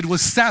thing they did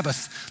was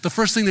Sabbath. The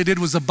first thing they did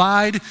was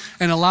abide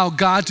and allow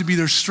God to be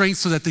their strength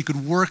so that they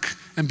could work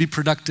and be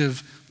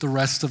productive the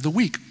rest of the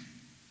week.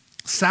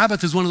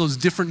 Sabbath is one of those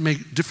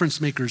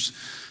difference makers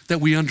that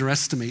we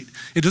underestimate.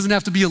 It doesn't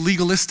have to be a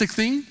legalistic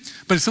thing,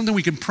 but it's something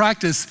we can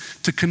practice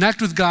to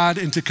connect with God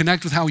and to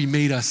connect with how he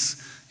made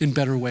us in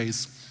better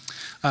ways.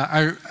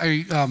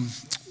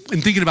 In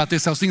thinking about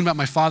this, I was thinking about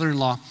my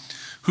father-in-law,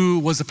 who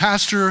was a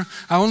pastor.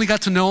 I only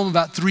got to know him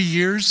about 3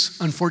 years,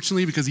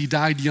 unfortunately, because he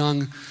died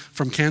young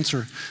from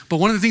cancer. But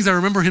one of the things I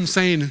remember him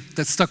saying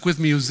that stuck with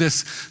me was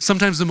this: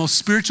 sometimes the most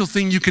spiritual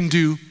thing you can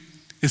do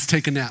is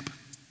take a nap.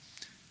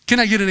 Can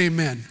I get an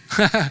amen?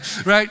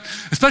 Right?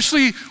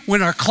 Especially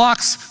when our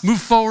clocks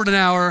move forward an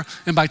hour,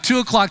 and by 2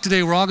 o'clock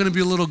today, we're all gonna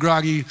be a little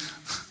groggy.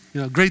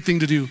 Great thing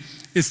to do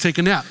is take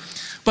a nap.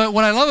 But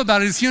what I love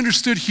about it is he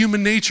understood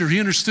human nature. He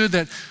understood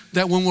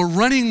that when we're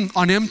running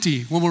on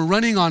empty, when we're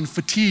running on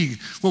fatigue,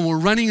 when we're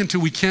running until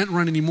we can't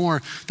run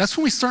anymore, that's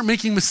when we start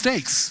making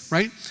mistakes,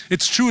 right?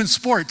 It's true in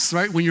sports,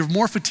 right? When you're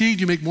more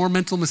fatigued, you make more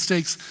mental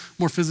mistakes,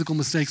 more physical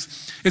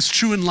mistakes. It's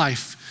true in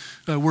life.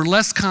 We're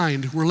less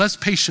kind, we're less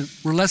patient,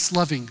 we're less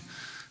loving.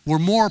 We're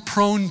more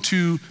prone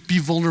to be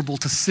vulnerable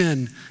to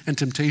sin and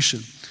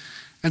temptation.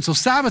 And so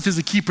Sabbath is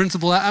a key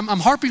principle. I'm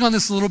harping on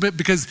this a little bit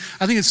because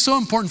I think it's so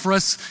important for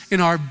us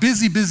in our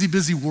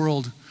busy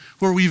world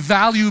where we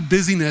value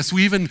busyness.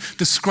 We even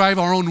describe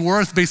our own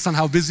worth based on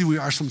how busy we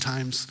are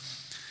sometimes.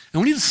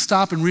 And we need to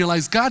stop and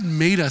realize God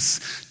made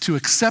us to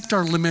accept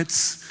our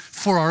limits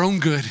for our own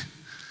good,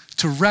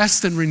 to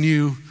rest and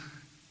renew,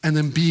 and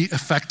then be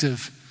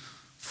effective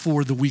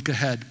for the week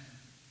ahead.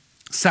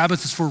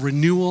 Sabbath is for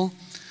renewal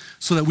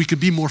so that we can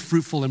be more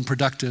fruitful and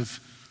productive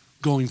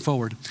going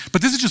forward.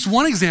 But this is just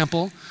one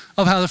example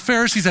of how the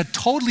Pharisees had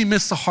totally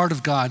missed the heart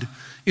of God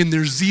in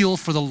their zeal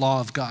for the law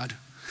of God.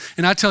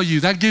 And I tell you,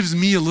 that gives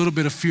me a little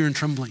bit of fear and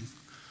trembling,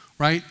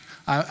 right?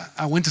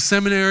 I went to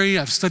seminary,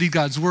 I've studied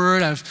God's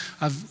word,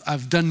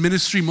 I've done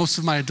ministry most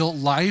of my adult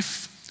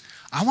life.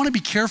 I want to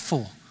be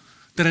careful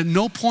that at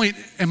no point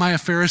am I a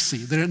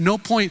Pharisee, that at no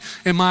point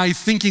am I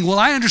thinking, well,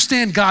 I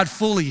understand God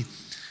fully,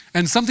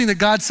 and something that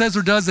God says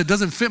or does that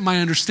doesn't fit my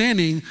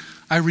understanding,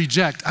 I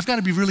reject. I've got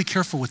to be really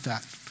careful with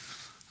that.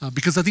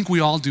 Because I think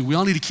we all do. We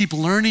all need to keep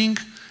learning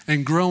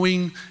and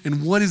growing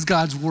in what is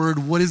God's word,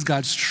 what is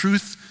God's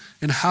truth,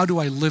 and how do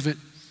I live it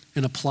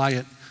and apply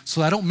it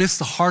so I don't miss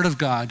the heart of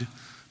God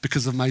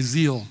because of my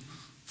zeal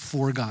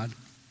for God.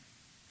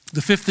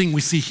 The fifth thing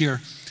we see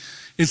here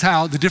is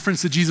how the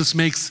difference that Jesus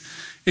makes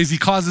is he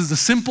causes the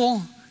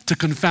simple to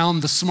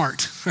confound the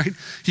smart, right?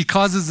 He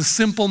causes the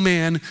simple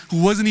man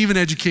who wasn't even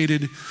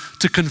educated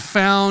to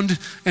confound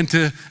and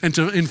to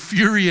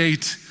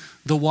infuriate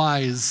the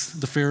wise,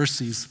 the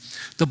Pharisees.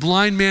 The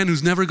blind man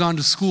who's never gone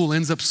to school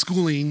ends up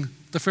schooling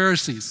the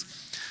Pharisees.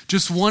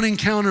 Just one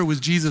encounter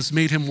with Jesus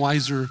made him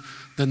wiser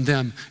than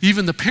them.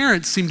 Even the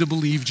parents seemed to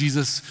believe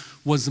Jesus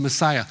was the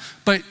Messiah.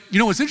 But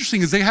what's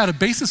interesting is they had a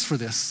basis for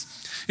this.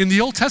 In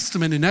the Old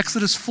Testament, in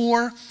Exodus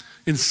 4,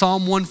 in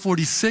Psalm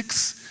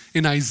 146,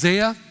 in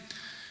Isaiah,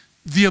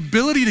 the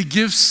ability to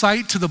give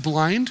sight to the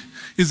blind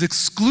is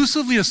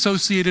exclusively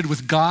associated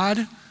with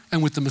God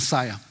and with the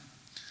Messiah.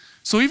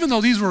 So even though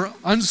these were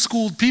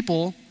unschooled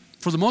people,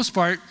 for the most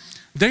part,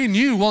 they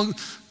knew, well,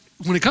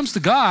 when it comes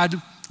to God,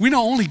 we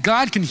know only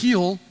God can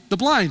heal the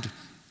blind.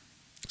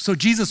 So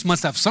Jesus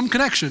must have some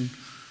connection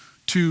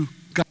to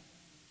God.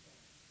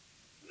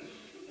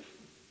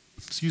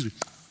 Excuse me.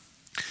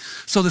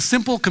 So the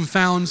simple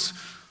confounds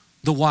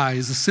the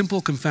wise. The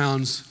simple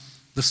confounds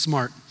the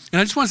smart.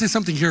 And I just want to say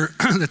something here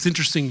that's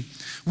interesting.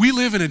 We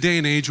live in a day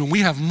and age when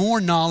we have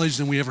more knowledge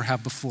than we ever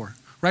have before,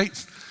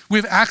 right? We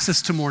have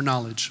access to more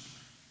knowledge.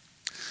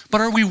 But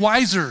are we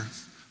wiser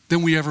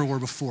than we ever were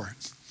before.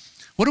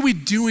 What are we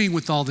doing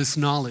with all this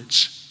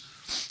knowledge?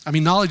 I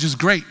mean, knowledge is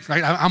great,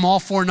 right? I'm all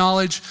for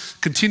knowledge,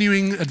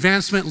 continuing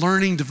advancement,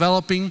 learning,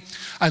 developing.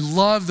 I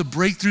love the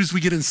breakthroughs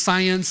we get in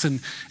science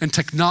and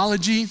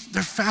technology.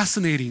 They're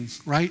fascinating,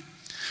 right?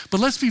 But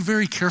let's be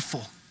very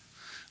careful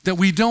that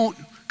we don't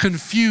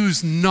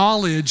confuse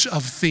knowledge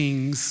of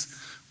things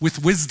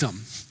with wisdom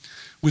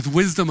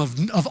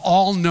of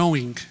all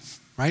knowing,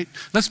 right?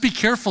 Let's be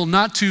careful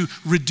not to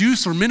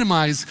reduce or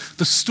minimize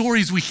the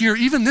stories we hear,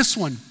 even this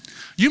one.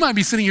 You might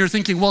be sitting here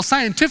thinking, well,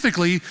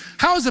 scientifically,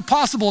 how is it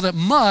possible that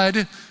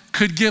mud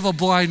could give a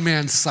blind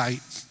man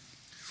sight,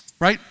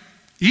 right?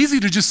 Easy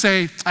to just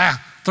say,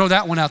 throw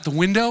that one out the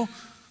window.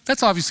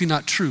 That's obviously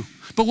not true.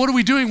 But what are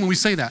we doing when we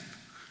say that?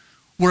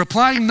 We're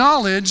applying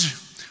knowledge,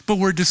 but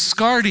we're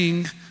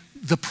discarding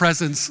the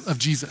presence of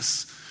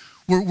Jesus.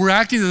 We're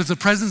acting as if the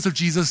presence of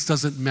Jesus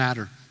doesn't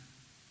matter.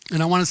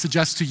 And I want to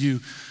suggest to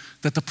you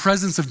that the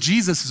presence of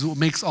Jesus is what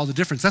makes all the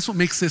difference. That's what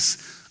makes this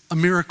a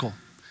miracle.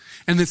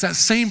 And it's that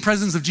same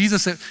presence of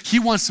Jesus that he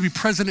wants to be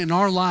present in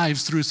our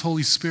lives through his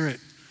Holy Spirit.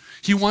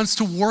 He wants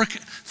to work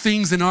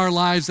things in our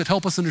lives that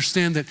help us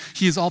understand that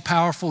he is all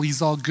powerful,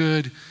 he's all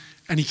good,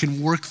 and he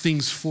can work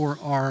things for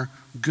our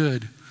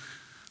good.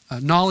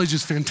 Knowledge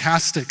is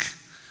fantastic,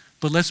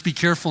 but let's be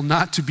careful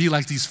not to be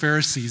like these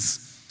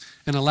Pharisees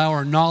and allow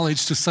our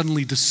knowledge to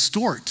suddenly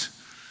distort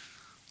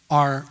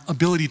our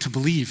ability to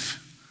believe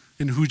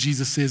in who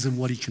Jesus is and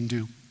what he can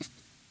do.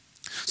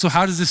 So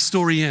how does this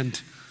story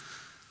end?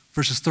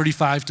 Verses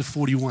 35 to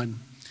 41.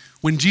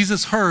 When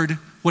Jesus heard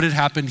what had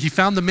happened, he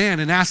found the man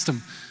and asked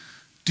him,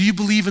 "Do you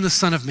believe in the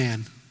Son of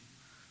Man?"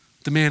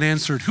 The man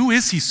answered, "Who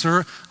is he,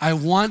 sir? I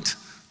want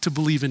to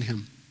believe in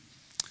him."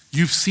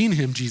 "You've seen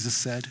him," Jesus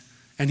said,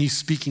 "and he's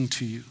speaking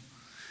to you."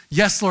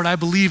 "Yes, Lord, I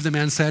believe," the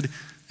man said,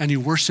 and he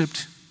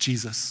worshiped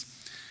Jesus.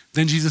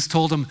 Then Jesus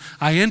told him,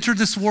 "I entered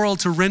this world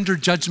to render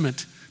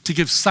judgment, to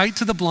give sight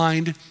to the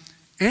blind,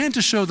 and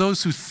to show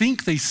those who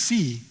think they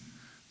see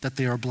that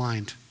they are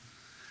blind."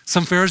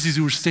 Some Pharisees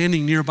who were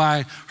standing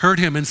nearby heard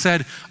him and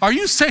said, "Are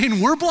you saying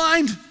we're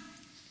blind?"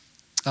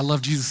 I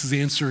love Jesus'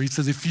 answer. He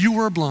says, "If you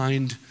were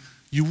blind,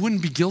 you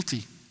wouldn't be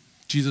guilty,"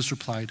 Jesus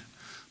replied.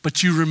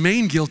 "But you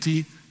remain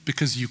guilty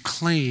because you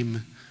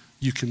claim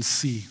you can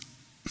see."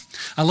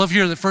 I love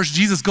here that first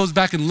Jesus goes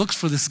back and looks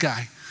for this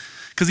guy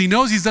because he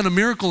knows he's done a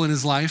miracle in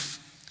his life.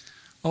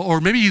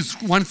 Or maybe he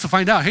wants to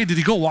find out, hey, did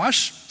he go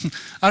wash?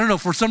 I don't know.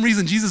 For some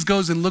reason, Jesus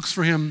goes and looks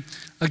for him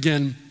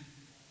again.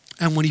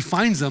 And when he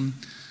finds him,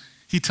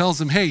 he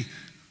tells him, hey,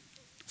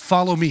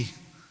 follow me,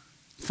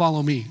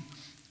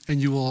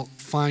 and you will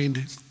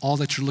find all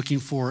that you're looking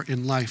for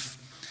in life.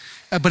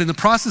 But in the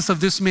process of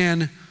this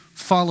man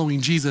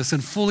following Jesus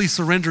and fully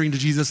surrendering to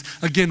Jesus,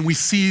 again, we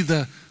see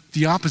the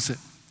opposite,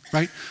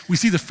 right? We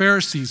see the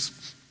Pharisees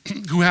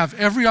who have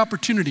every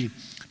opportunity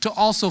to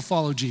also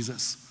follow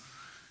Jesus,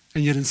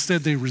 and yet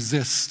instead they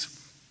resist.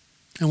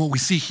 And what we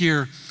see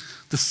here,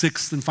 the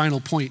sixth and final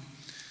point,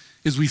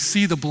 is we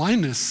see the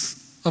blindness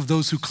of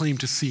those who claim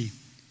to see.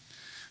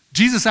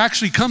 Jesus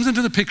actually comes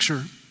into the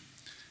picture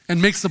and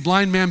makes the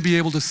blind man be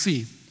able to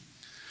see.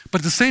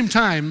 But at the same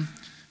time,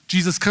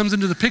 Jesus comes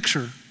into the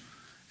picture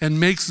and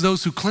makes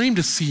those who claim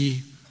to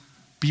see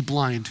be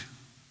blind.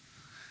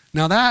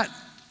 Now that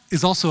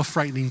is also a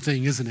frightening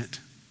thing, isn't it?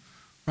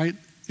 Right?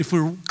 If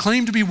we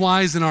claim to be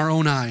wise in our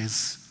own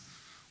eyes,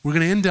 we're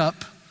going to end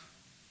up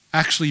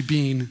actually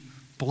being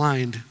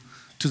blind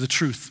to the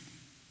truth.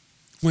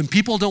 When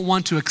people don't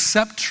want to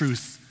accept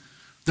truth,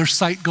 their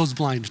sight goes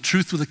blind.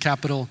 Truth with a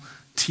capital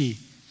T.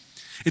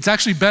 It's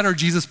actually better,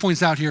 Jesus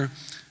points out here,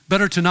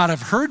 better to not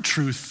have heard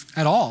truth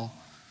at all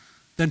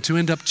than to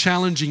end up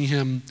challenging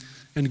him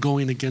and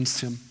going against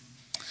him.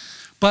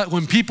 But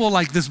when people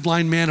like this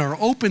blind man are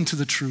open to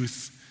the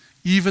truth,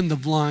 even the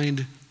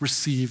blind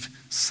receive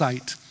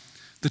sight.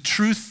 The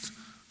truth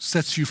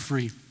sets you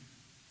free.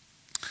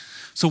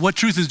 So what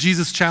truth is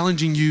Jesus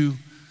challenging you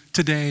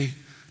today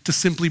to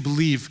simply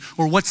believe?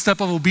 Or what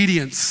step of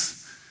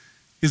obedience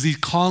is he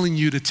calling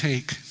you to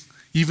take,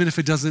 even if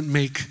it doesn't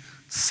make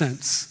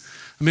sense?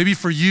 Maybe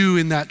for you,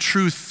 in that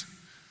truth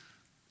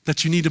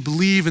that you need to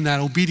believe, in that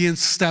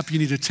obedience step you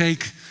need to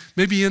take,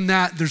 maybe in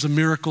that there's a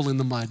miracle in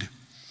the mud.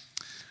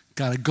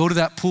 Got to go to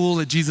that pool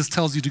that Jesus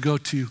tells you to go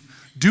to,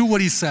 do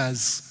what he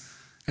says,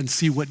 and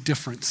see what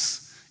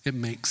difference it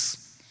makes.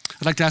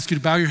 I'd like to ask you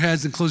to bow your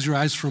heads and close your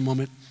eyes for a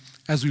moment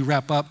as we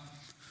wrap up.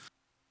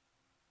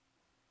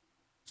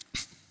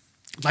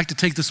 I'd like to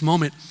take this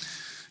moment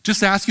just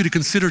to ask you to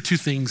consider two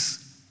things.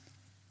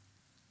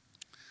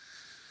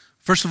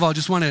 First of all, I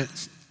just want to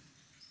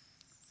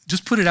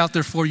put it out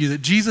there for you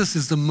that Jesus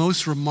is the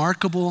most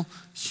remarkable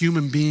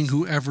human being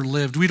who ever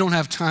lived. We don't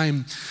have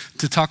time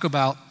to talk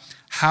about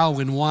how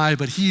and why,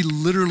 but he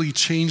literally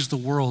changed the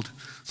world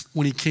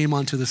when he came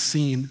onto the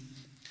scene.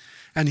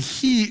 And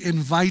he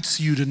invites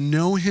you to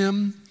know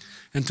him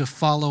and to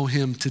follow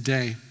him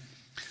today.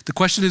 The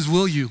question is,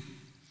 will you?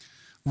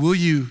 Will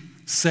you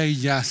say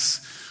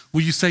yes?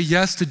 Will you say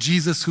yes to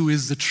Jesus, who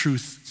is the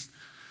truth?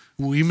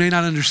 We may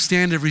not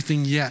understand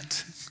everything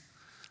yet,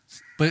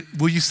 but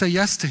will you say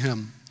yes to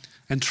him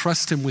and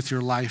trust him with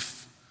your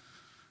life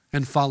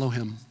and follow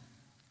him.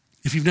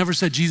 If you've never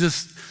said,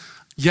 Jesus,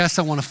 yes,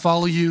 I want to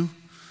follow you.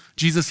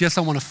 Jesus, yes,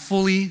 I want to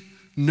fully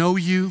know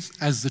you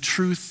as the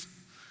truth.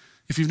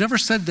 If you've never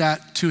said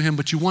that to him,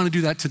 but you want to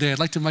do that today, I'd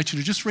like to invite you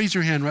to just raise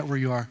your hand right where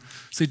you are.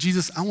 Say,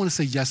 Jesus, I want to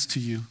say yes to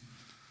you.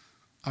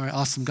 All right,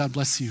 awesome. God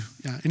bless you.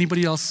 Yeah.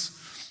 Anybody else?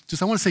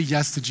 I want to say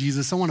yes to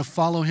Jesus. I want to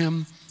follow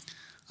him.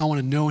 I want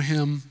to know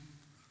him.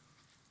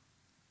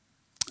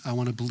 I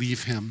want to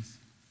believe him.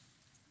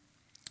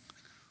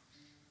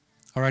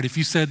 All right, if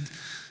you said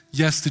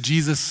yes to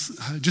Jesus,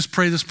 just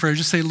pray this prayer.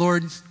 Just say,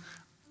 Lord,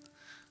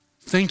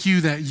 thank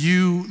you that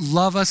you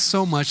love us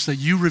so much that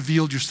you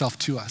revealed yourself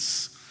to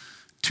us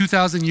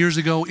 2,000 years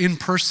ago in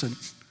person,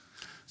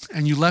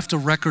 and you left a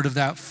record of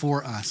that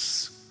for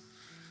us.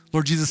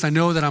 Lord Jesus, I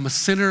know that I'm a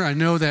sinner. I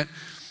know that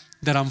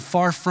I'm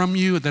far from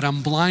you, that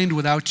I'm blind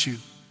without you.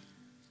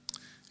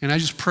 And I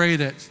just pray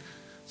that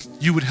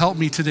you would help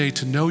me today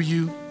to know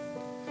you.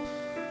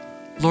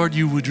 Lord,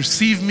 you would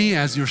receive me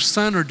as your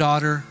son or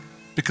daughter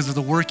because of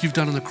the work you've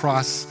done on the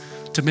cross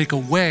to make a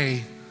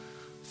way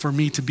for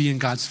me to be in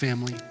God's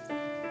family.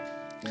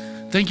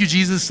 Thank you,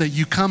 Jesus, that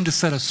you come to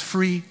set us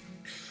free.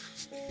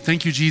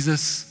 Thank you,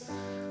 Jesus,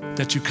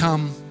 that you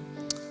come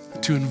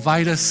to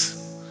invite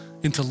us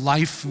into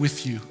life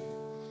with you.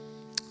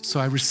 So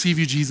I receive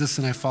you, Jesus,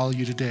 and I follow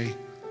you today.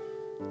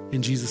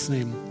 In Jesus'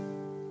 name.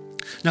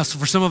 Now, so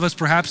for some of us,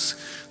 perhaps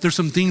there's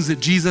some things that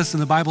Jesus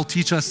and the Bible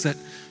teach us that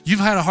you've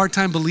had a hard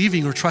time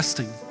believing or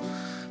trusting.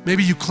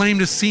 Maybe you claim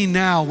to see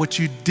now what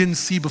you didn't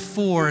see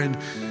before, and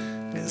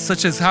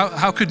such as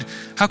how could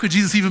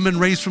Jesus even been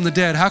raised from the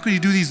dead? How could he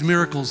do these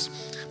miracles?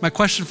 My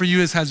question for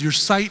you is, has your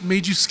sight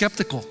made you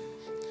skeptical?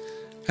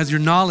 Has your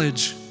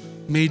knowledge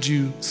made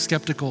you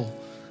skeptical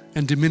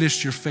and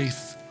diminished your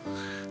faith?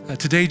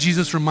 Today,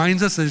 Jesus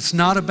reminds us that it's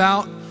not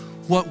about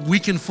what we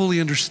can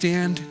fully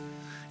understand.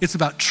 It's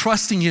about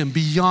trusting him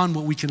beyond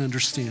what we can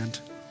understand.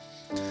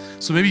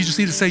 So maybe you just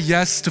need to say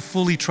yes to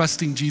fully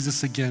trusting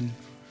Jesus again.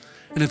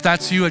 And if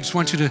that's you, I just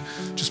want you to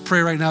just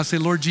pray right now. Say,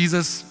 Lord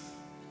Jesus,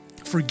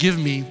 forgive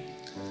me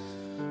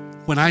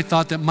when I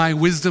thought that my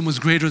wisdom was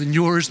greater than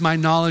yours, my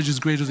knowledge is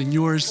greater than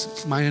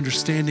yours, my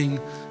understanding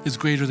is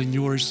greater than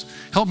yours.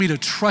 Help me to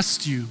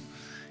trust you,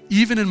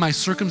 even in my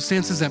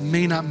circumstances that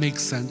may not make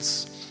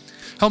sense.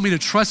 Help me to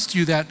trust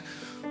you that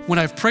when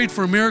I've prayed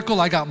for a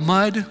miracle, I got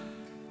mud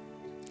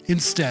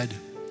instead,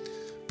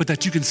 but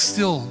that you can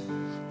still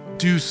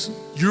do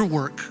your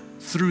work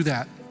through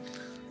that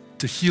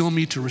to heal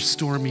me, to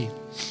restore me.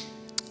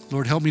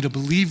 Lord, help me to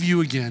believe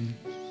you again.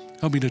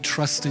 Help me to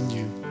trust in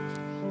you.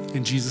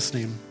 In Jesus'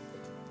 name.